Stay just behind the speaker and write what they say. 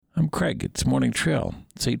Craig. It's Morning Trail.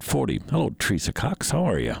 It's 8:40. Hello, Teresa Cox. How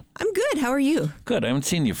are you? I'm good. How are you? Good. I haven't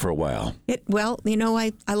seen you for a while.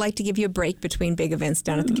 I like to give you a break between big events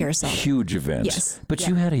down at the carousel. Huge events. Yes. But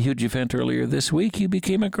you had a huge event earlier this week. You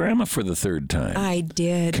became a grandma for the third time. I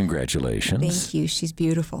did. Congratulations. Thank you. She's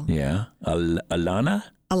beautiful. Yeah. Alana.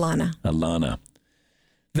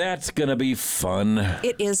 That's going to be fun.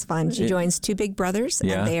 It is fun. She joins two big brothers,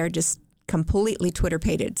 and they are just completely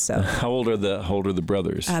Twitter-pated. So, How old are the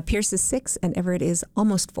brothers? Pierce is 6, and Everett is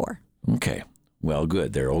almost 4. Okay. Well,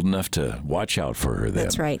 good. They're old enough to watch out for her then.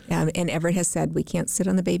 That's right. And Everett has said, we can't sit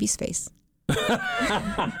on the baby's face.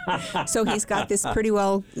 So he's got this pretty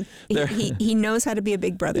well. He knows how to be a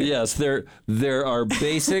big brother. Yes, there are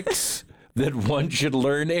basics that one should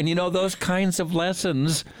learn. And, those kinds of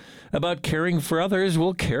lessons about caring for others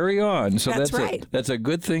will carry on. So that's right. That's a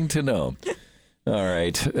good thing to know. All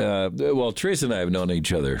right. Well, Teresa and I have known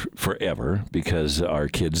each other forever because our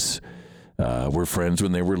kids were friends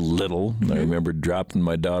when they were little. Mm-hmm. I remember dropping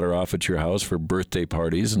my daughter off at your house for birthday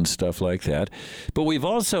parties and stuff like that. But we've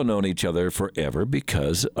also known each other forever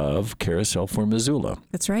because of Carousel for Missoula.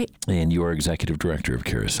 That's right. And you are executive director of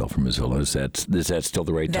Carousel for Missoula. Is that still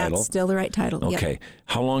the right title? That's still the right title. Okay. Yep.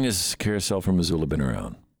 How long has Carousel for Missoula been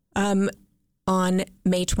around? On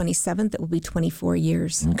May 27th, it will be 24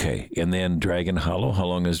 years. Okay. And then Dragon Hollow, how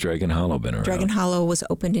long has Dragon Hollow been around? Dragon Hollow was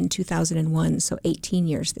opened in 2001, so 18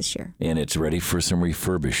 years this year. And it's ready for some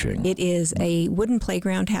refurbishing. It is. A wooden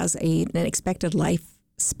playground has an expected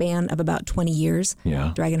lifespan of about 20 years.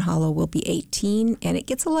 Yeah. Dragon Hollow will be 18, and it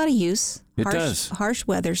gets a lot of use. It does. Harsh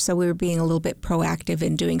weather, so we were being a little bit proactive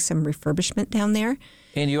in doing some refurbishment down there.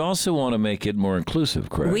 And you also want to make it more inclusive,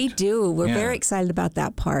 correct? We do. We're very excited about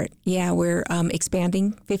that part. Yeah, we're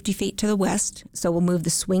expanding 50 feet to the west, so we'll move the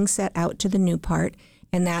swing set out to the new part,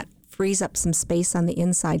 and that frees up some space on the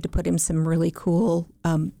inside to put in some really cool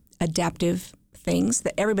adaptive things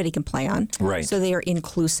that everybody can play on. Right. So they are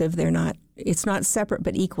inclusive. It's not separate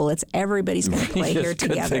but equal. It's everybody's going to play here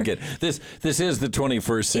together. This is the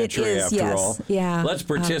 21st century after all. Yeah. Let's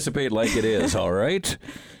participate like it is, all right?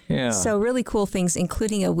 Yeah. So really cool things,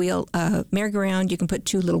 including a merry-go-round you can put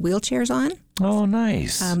 2 little wheelchairs on. Oh,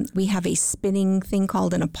 nice. We have a spinning thing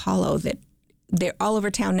called an Apollo that they're all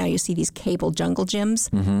over town now. You see these cable jungle gyms,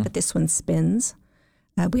 but this one spins.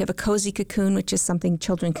 We have a cozy cocoon, which is something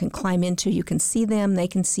children can climb into. You can see them, they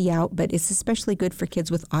can see out, but it's especially good for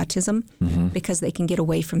kids with autism because they can get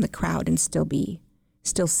away from the crowd and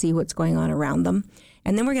still see what's going on around them.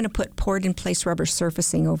 And then we're going to put poured-in-place rubber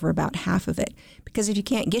surfacing over about half of it because if you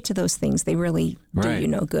can't get to those things, they really do you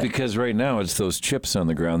no good. Because right now it's those chips on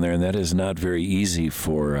the ground there, and that is not very easy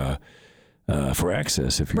for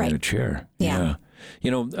access if you're in a chair. Yeah.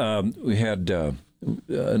 We had a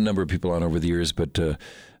number of people on over the years, but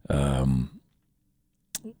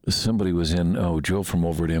somebody was in, Joe from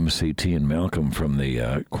over at MCT and Malcolm from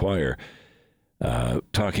the choir,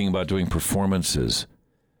 talking about doing performances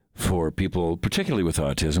for people, particularly with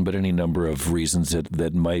autism, but any number of reasons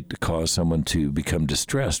that might cause someone to become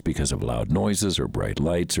distressed because of loud noises or bright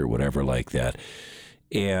lights or whatever like that.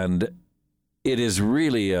 And it is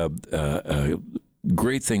really a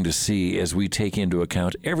great thing to see as we take into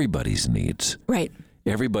account everybody's needs. Right.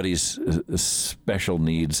 Everybody's special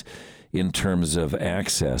needs in terms of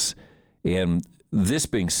access. And this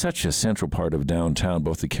being such a central part of downtown,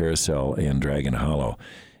 both the Carousel and Dragon Hollow,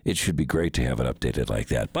 it should be great to have it updated like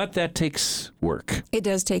that. But that takes work. It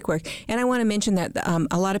does take work. And I want to mention that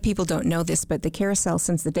a lot of people don't know this, but the Carousel,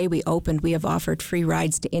 since the day we opened, we have offered free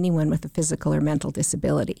rides to anyone with a physical or mental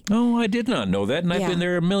disability. Oh, I did not know that, and I've been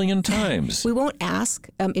there a million times. We won't ask.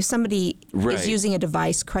 If somebody is using a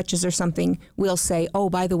device, crutches or something, we'll say, oh,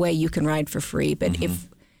 by the way, you can ride for free. But if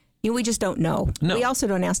we just don't know. No. We also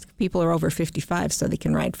don't ask if people are over 55 so they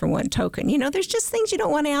can ride for one token. There's just things you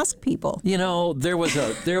don't want to ask people. There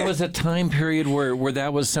was a time period where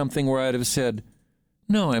that was something where I'd have said,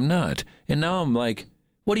 no, I'm not. And now I'm like,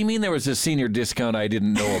 what do you mean there was a senior discount I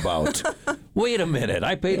didn't know about? Wait a minute.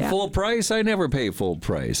 I paid full price? I never pay full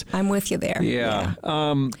price. I'm with you there. Yeah.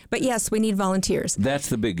 But yes, we need volunteers. That's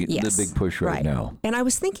the big push right now. And I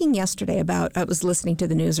was thinking yesterday I was listening to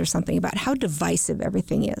the news or something about how divisive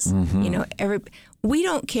everything is. We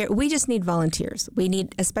don't care. We just need volunteers. We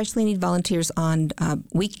especially need volunteers on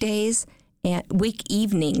weekdays and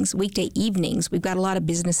weekday evenings. We've got a lot of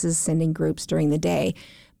businesses sending groups during the day,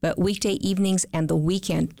 but weekday evenings and the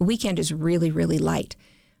weekend is really, really light.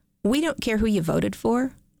 We don't care who you voted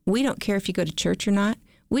for. We don't care if you go to church or not.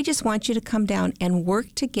 We just want you to come down and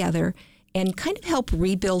work together and kind of help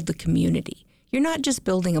rebuild the community. You're not just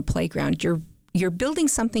building a playground. You're you're building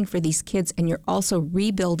something for these kids, and you're also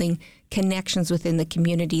rebuilding connections within the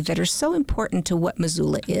community that are so important to what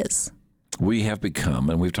Missoula is. We have become,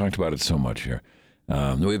 and we've talked about it so much here,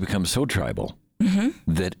 we've become so tribal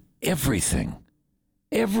that everything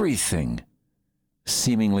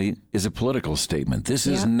seemingly is a political statement. This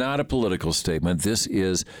is not a political statement. This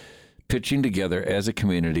is pitching together as a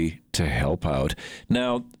community to help out.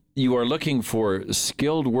 Now, you are looking for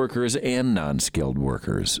skilled workers and non-skilled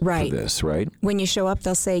workers for this, right? When you show up,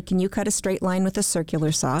 they'll say, can you cut a straight line with a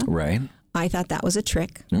circular saw? Right. I thought that was a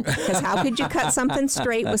trick, because how could you cut something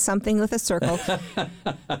straight with something with a circle?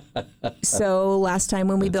 So last time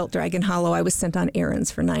when we built Dragon Hollow, I was sent on errands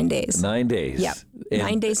for 9 days. 9 days. Yep.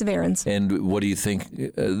 9 days of errands. And what do you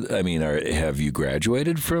think? Have you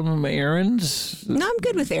graduated from errands? No, I'm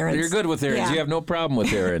good with errands. You're good with errands. Yeah. You have no problem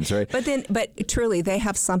with errands, right? But truly, they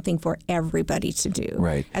have something for everybody to do.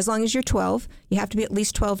 Right. As long as you're 12, you have to be at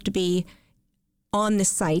least 12 to be on the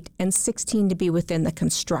site and 16 to be within the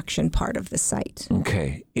construction part of the site.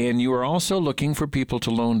 Okay. And you are also looking for people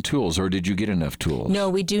to loan tools, or did you get enough tools? No,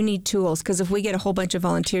 we do need tools, because if we get a whole bunch of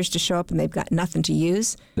volunteers to show up and they've got nothing to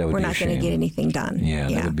use, we're not going to get anything done. Yeah,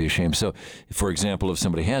 that would be a shame. So, for example, if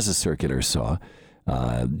somebody has a circular saw,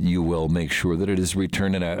 you will make sure that it is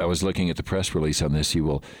returned. And I was looking at the press release on this. You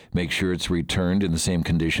will make sure it's returned in the same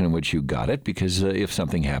condition in which you got it, because if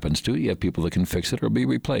something happens to it, you have people that can fix it or be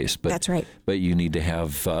replaced. But, that's right. But you need to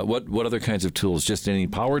have, what other kinds of tools? Just any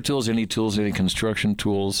power tools, any construction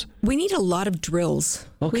tools? We need a lot of drills.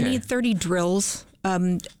 Okay. We need 30 drills.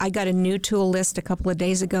 I got a new tool list a couple of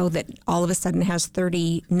days ago that all of a sudden has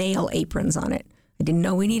 30 nail aprons on it. I didn't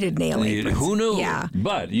know we needed nail aprons. Who knew? Yeah.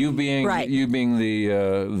 But you being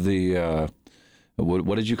the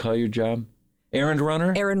what did you call your job? Errand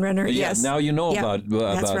runner? Errand runner, yes. Now you know about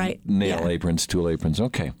right. nail aprons, tool aprons.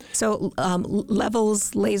 Okay. So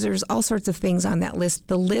levels, lasers, all sorts of things on that list.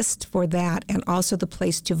 The list for that, and also the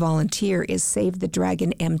place to volunteer, is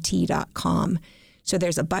SaveTheDragonMT.com. So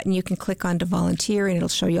there's a button you can click on to volunteer, and it'll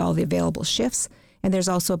show you all the available shifts. And there's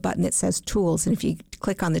also a button that says tools. And if you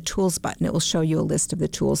click on the tools button, it will show you a list of the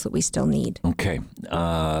tools that we still need. Okay.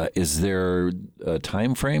 Is there a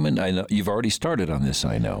time frame? And I know you've already started on this,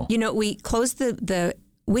 I know. You know, we closed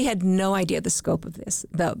we had no idea the scope of this.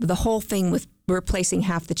 The whole thing with replacing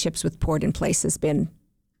half the chips with poured in place has been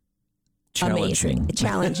amazing.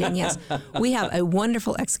 Challenging, yes. We have a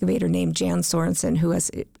wonderful excavator named Jan Sorensen who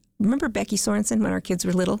has... Remember Becky Sorensen when our kids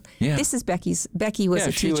were little? Yeah. This is Becky was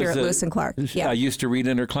a teacher at Lewis and Clark. Yeah. I used to read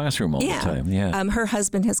in her classroom all the time. Yeah. Her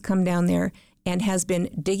husband has come down there and has been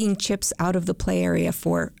digging chips out of the play area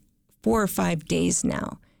for 4 or 5 days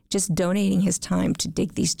now, just donating his time to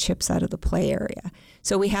dig these chips out of the play area.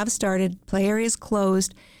 So we have started. Play area is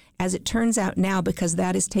closed. As it turns out now, because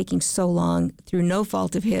that is taking so long through no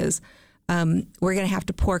fault of his, we're going to have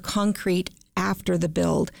to pour concrete after the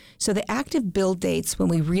build. So the active build dates when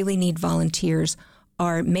we really need volunteers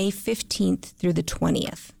are May 15th through the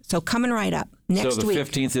 20th. So coming right up next week. So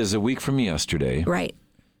the 15th is a week from yesterday. Right.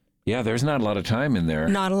 Yeah, there's not a lot of time in there.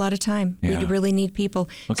 Not a lot of time. Yeah. We really need people.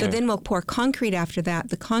 Okay. So then we'll pour concrete after that.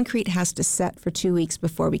 The concrete has to set for 2 weeks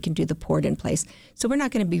before we can do the poured in place. So we're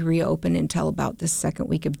not going to be reopened until about the second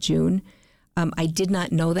week of June. I did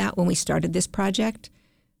not know that when we started this project.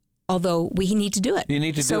 Although we need to do it. You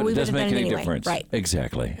need to do it. It doesn't make any difference. Right.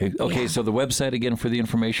 Exactly. Okay, so the website again for the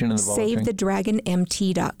information and the volunteering?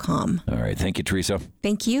 SaveTheDragonMT.com. All right. Thank you, Teresa.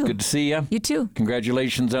 Thank you. Good to see you. You too.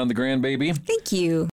 Congratulations on the grandbaby. Thank you.